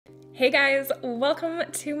Hey guys, welcome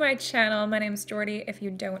to my channel. My name's Jordy if you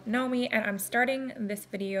don't know me, and I'm starting this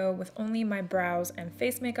video with only my brows and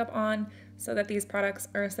face makeup on so that these products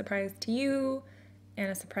are a surprise to you and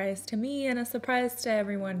a surprise to me and a surprise to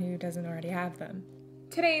everyone who doesn't already have them.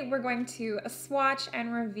 Today we're going to swatch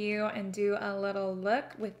and review and do a little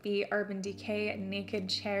look with the Urban Decay Naked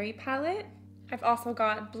Cherry palette. I've also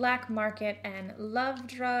got Black Market and Love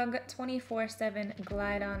Drug 24/7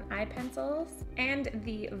 Glide On eye pencils and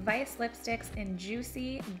the Vice lipsticks in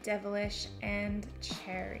Juicy, Devilish, and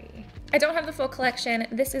Cherry. I don't have the full collection.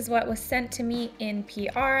 This is what was sent to me in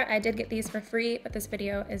PR. I did get these for free, but this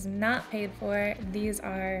video is not paid for. These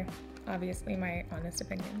are obviously my honest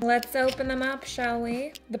opinion. Let's open them up, shall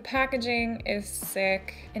we? The packaging is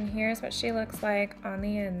sick, and here's what she looks like on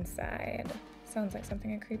the inside. Sounds like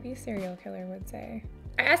something a creepy serial killer would say.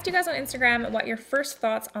 I asked you guys on Instagram what your first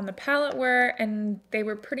thoughts on the palette were, and they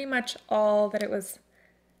were pretty much all that it was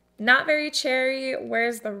not very cherry.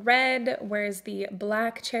 Where's the red? Where's the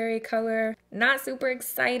black cherry color? Not super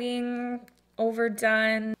exciting,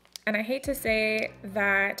 overdone. And I hate to say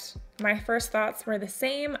that my first thoughts were the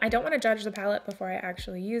same. I don't want to judge the palette before I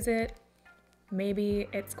actually use it. Maybe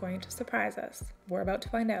it's going to surprise us. We're about to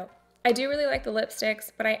find out. I do really like the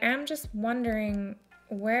lipsticks, but I am just wondering,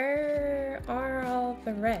 where are all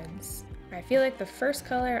the reds? I feel like the first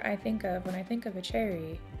color I think of when I think of a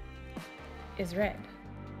cherry is red.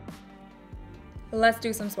 Let's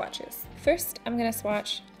do some swatches. First, I'm gonna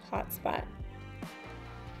swatch Hot Spot.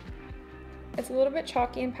 It's a little bit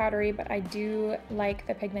chalky and powdery, but I do like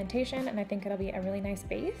the pigmentation and I think it'll be a really nice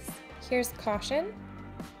base. Here's Caution.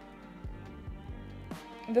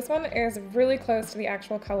 This one is really close to the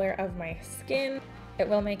actual color of my skin. It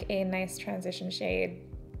will make a nice transition shade,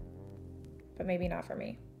 but maybe not for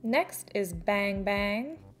me. Next is Bang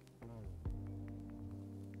Bang.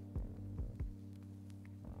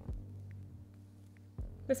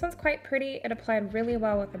 This one's quite pretty. It applied really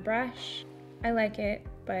well with the brush. I like it,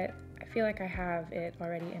 but I feel like I have it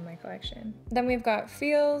already in my collection. Then we've got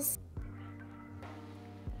Feels.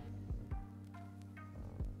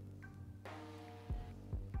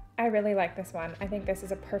 I really like this one. I think this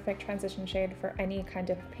is a perfect transition shade for any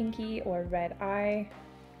kind of pinky or red eye.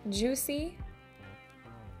 Juicy.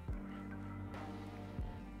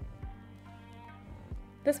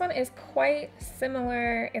 This one is quite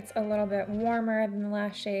similar. It's a little bit warmer than the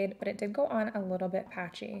last shade, but it did go on a little bit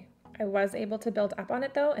patchy. I was able to build up on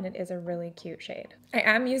it though, and it is a really cute shade. I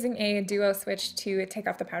am using a duo switch to take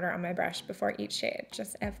off the powder on my brush before each shade,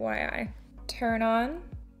 just FYI. Turn On.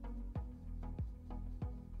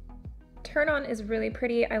 Turn On is really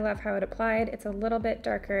pretty. I love how it applied. It's a little bit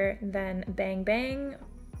darker than Bang Bang,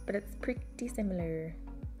 but it's pretty similar.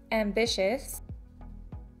 Ambitious.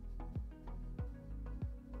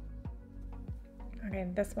 Okay,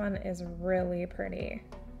 this one is really pretty.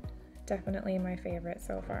 Definitely my favorite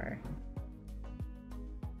so far.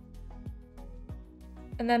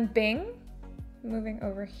 And then Bing, moving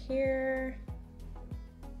over here.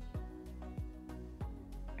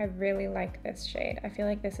 I really like this shade. I feel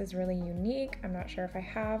like this is really unique. I'm not sure if I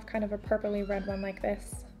have kind of a purpley red one like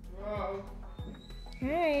this. Whoa.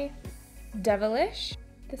 Hi. Devilish.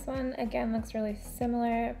 This one again looks really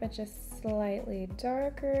similar, but just slightly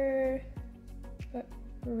darker, but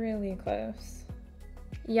really close.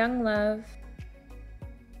 Young Love.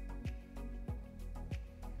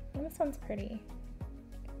 And this one's pretty.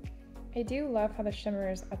 I do love how the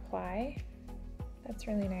shimmers apply. That's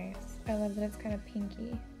really nice. I love that it's kind of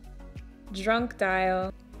pinky. Drunk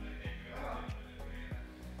Dial.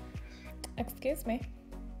 Excuse me.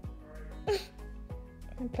 I'm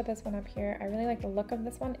gonna put this one up here. I really like the look of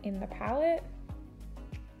this one in the palette.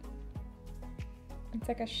 It's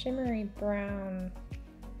like a shimmery brown,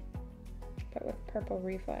 but with purple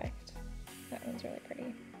reflect. That one's really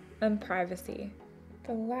pretty. And Privacy.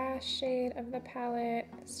 The last shade of the palette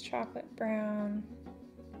is chocolate brown.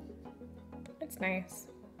 It's nice,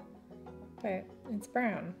 but it's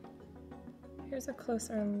brown. Here's a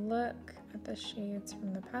closer look at the shades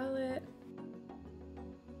from the palette.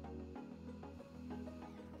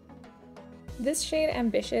 This shade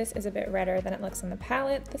Ambitious is a bit redder than it looks on the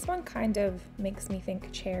palette. This one kind of makes me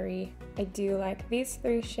think cherry. I do like these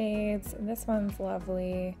three shades. This one's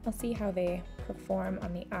lovely. I'll see how they perform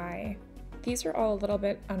on the eye. These are all a little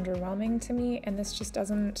bit underwhelming to me, and this just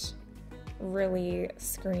doesn't really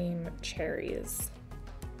scream cherries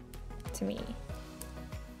to me.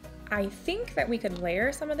 I think that we could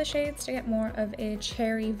layer some of the shades to get more of a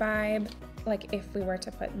cherry vibe. Like if we were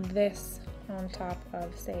to put this on top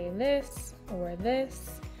of, say, this or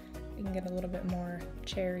this, we can get a little bit more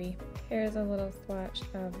cherry. Here's a little swatch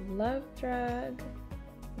of Love Drug,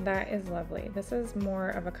 That is lovely. This is more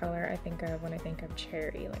of a color I think of when I think of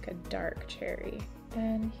cherry, like a dark cherry.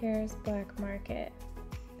 And here's Black Market.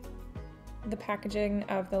 The packaging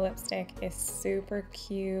of the lipstick is super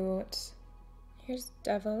cute. Here's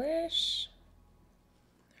Devilish.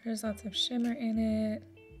 There's lots of shimmer in it.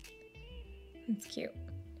 It's cute.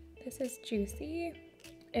 This is Juicy.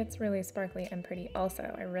 It's really sparkly and pretty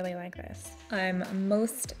also. I really like this. I'm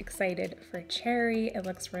most excited for Cherry. It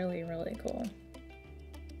looks really, really cool.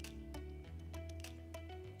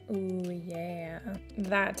 Ooh, yeah.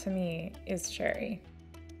 That to me is Cherry.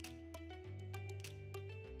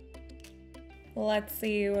 Let's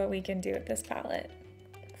see what we can do with this palette.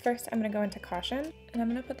 First, I'm gonna go into Caution, and I'm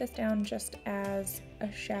gonna put this down just as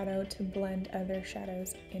a shadow to blend other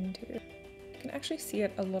shadows into. You can actually see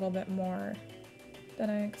it a little bit more than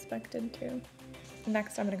I expected to.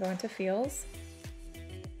 Next, I'm gonna go into Feels.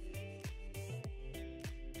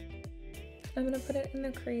 I'm gonna put it in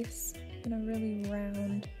the crease in a really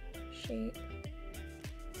round shape.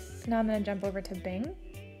 Now I'm gonna jump over to Bing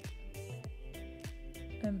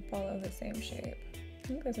and follow the same shape. I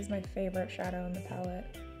think this is my favorite shadow in the palette.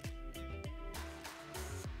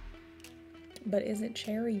 But is it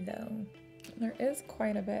cherry though? There is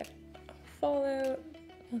quite a bit of fallout.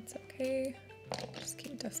 That's okay. Just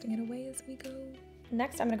keep dusting it away as we go.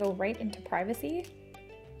 Next, I'm gonna go right into Privacy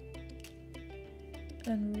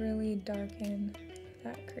and really darken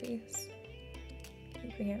that crease,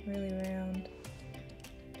 keeping it really round.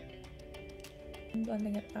 And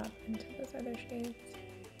blending it up into those other shades.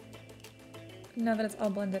 Now that it's all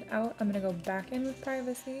blended out, I'm gonna go back in with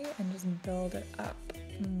Privacy and just build it up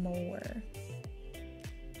more.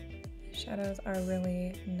 Shadows are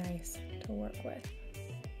really nice to work with.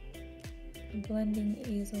 They're blending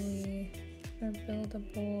easily, they're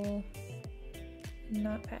buildable,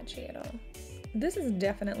 not patchy at all. This is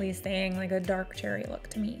definitely saying like a dark cherry look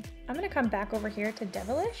to me. I'm gonna come back over here to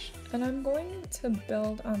Devilish, and I'm going to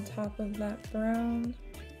build on top of that brown.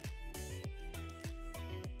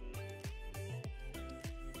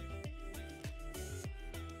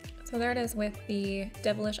 So there it is with the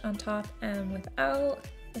Devilish on top and without.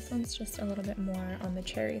 This one's just a little bit more on the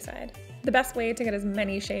cherry side. The best way to get as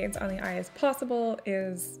many shades on the eye as possible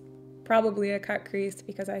is probably a cut crease,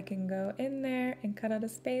 because I can go in there and cut out a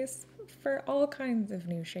space for all kinds of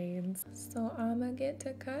new shades. So I'ma get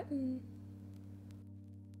to cutting.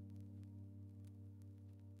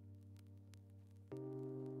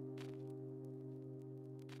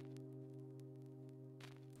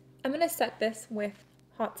 I'm gonna set this with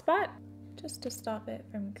Hotspot just to stop it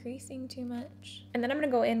from creasing too much. And then I'm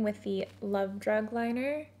gonna go in with the Love Drug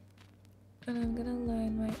liner, and I'm gonna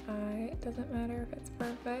line my eye. It doesn't matter if it's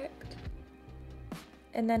perfect.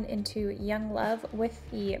 And then into Young Love with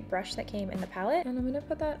the brush that came in the palette. And I'm gonna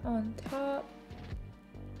put that on top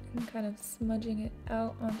and kind of smudging it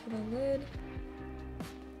out onto the lid.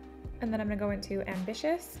 And then I'm gonna go into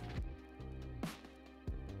Ambitious.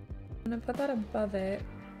 I'm gonna put that above it.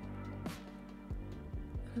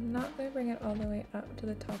 I'm not gonna bring it all the way up to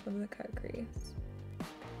the top of the cut crease.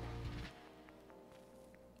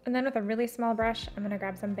 And then with a really small brush, I'm gonna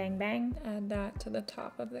grab some Bang Bang, add that to the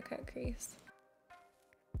top of the cut crease.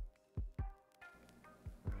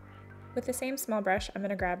 With the same small brush, I'm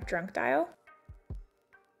gonna grab Drunk Dial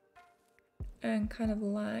and kind of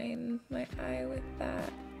line my eye with that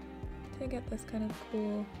to get this kind of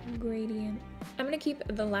cool gradient. I'm gonna keep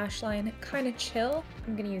the lash line kind of chill.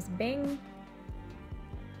 I'm gonna use Bing,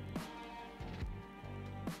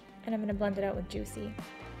 and I'm gonna blend it out with Juicy.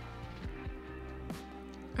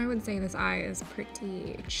 I would say this eye is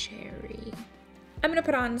pretty cherry. I'm gonna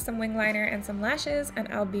put on some wing liner and some lashes, and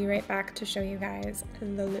I'll be right back to show you guys the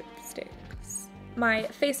lipsticks. My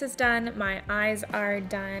face is done, my eyes are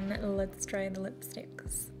done. Let's try the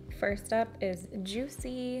lipsticks. First up is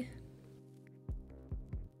Juicy.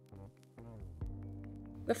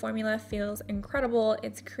 The formula feels incredible.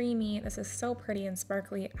 It's creamy. This is so pretty and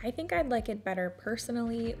sparkly. I think I'd like it better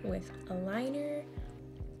personally with a liner,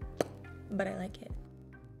 but I like it.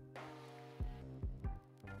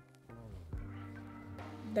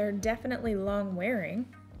 They're definitely long wearing.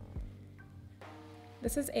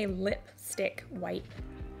 This is a lipstick wipe,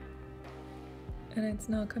 and it's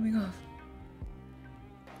not coming off.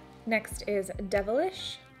 Next is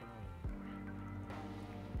Devilish.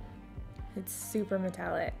 It's super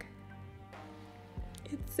metallic.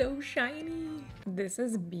 It's so shiny. This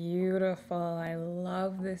is beautiful. I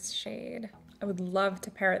love this shade. I would love to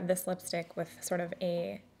pair this lipstick with sort of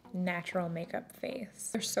a natural makeup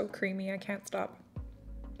face. They're so creamy, I can't stop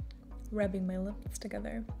rubbing my lips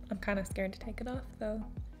together. I'm kind of scared to take it off though.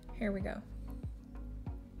 Here we go.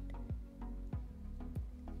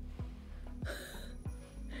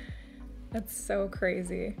 That's so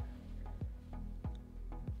crazy.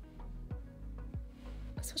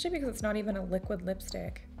 Especially because it's not even a liquid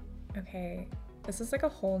lipstick. Okay, this is like a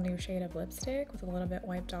whole new shade of lipstick with a little bit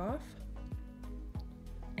wiped off.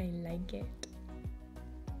 I like it.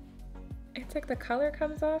 It's like the color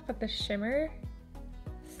comes off, but the shimmer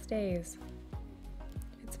stays.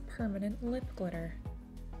 It's permanent lip glitter.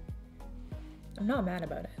 I'm not mad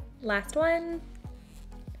about it. Last one.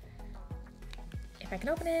 If I can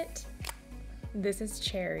open it. This is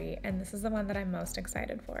Cherry, and this is the one that I'm most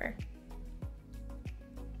excited for.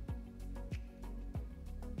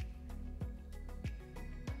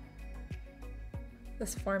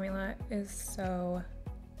 This formula is so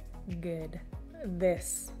good.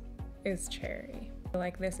 This is Cherry.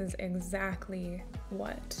 Like, this is exactly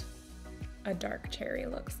what a dark cherry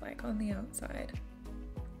looks like on the outside.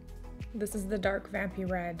 This is the dark vampy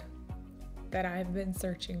red that I've been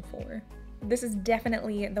searching for. This is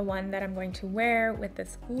definitely the one that I'm going to wear with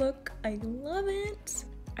this look. I love it.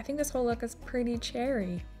 I think this whole look is pretty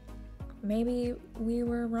cherry. Maybe we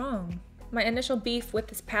were wrong. My initial beef with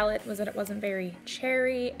this palette was that it wasn't very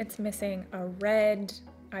cherry. It's missing a red.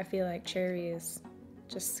 I feel like cherries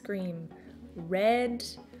just scream red.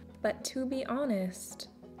 But to be honest,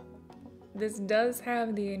 this does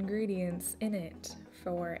have the ingredients in it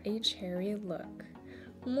for a cherry look.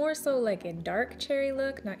 More so like a dark cherry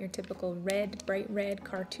look, not your typical red, bright red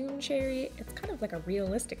cartoon cherry. It's kind of like a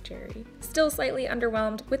realistic cherry. Still slightly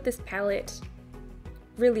underwhelmed with this palette.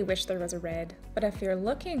 Really wish there was a red, but if you're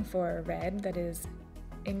looking for a red that is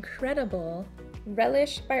incredible,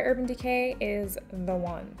 Relish by Urban Decay is the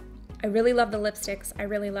one. I really love the lipsticks, I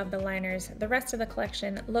really love the liners. The rest of the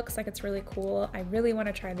collection looks like it's really cool. I really want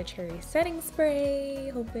to try the cherry setting spray.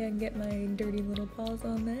 Hopefully I can get my dirty little paws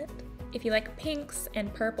on that. If you like pinks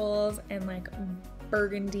and purples and like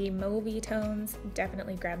burgundy mauvey tones,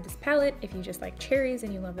 definitely grab this palette. If you just like cherries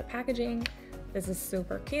and you love the packaging, this is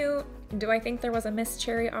super cute. Do I think there was a missed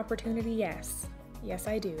cherry opportunity? Yes. Yes,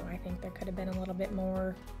 I do. I think there could have been a little bit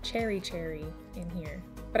more cherry in here.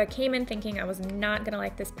 But I came in thinking I was not gonna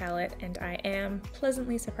like this palette, and I am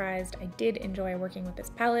pleasantly surprised. I did enjoy working with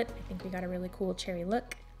this palette. I think we got a really cool cherry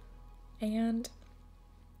look, and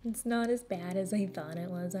it's not as bad as I thought it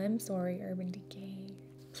was. I'm sorry, Urban Decay.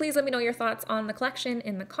 Please let me know your thoughts on the collection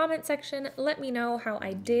in the comment section. Let me know how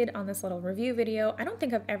I did on this little review video. I don't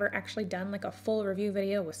think I've ever actually done like a full review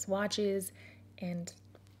video with swatches and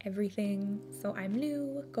everything, so I'm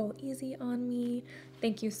new. Go easy on me.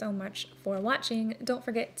 Thank you so much for watching. Don't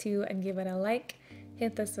forget to give it a like,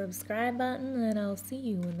 hit the subscribe button, and I'll see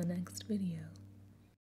you in the next video.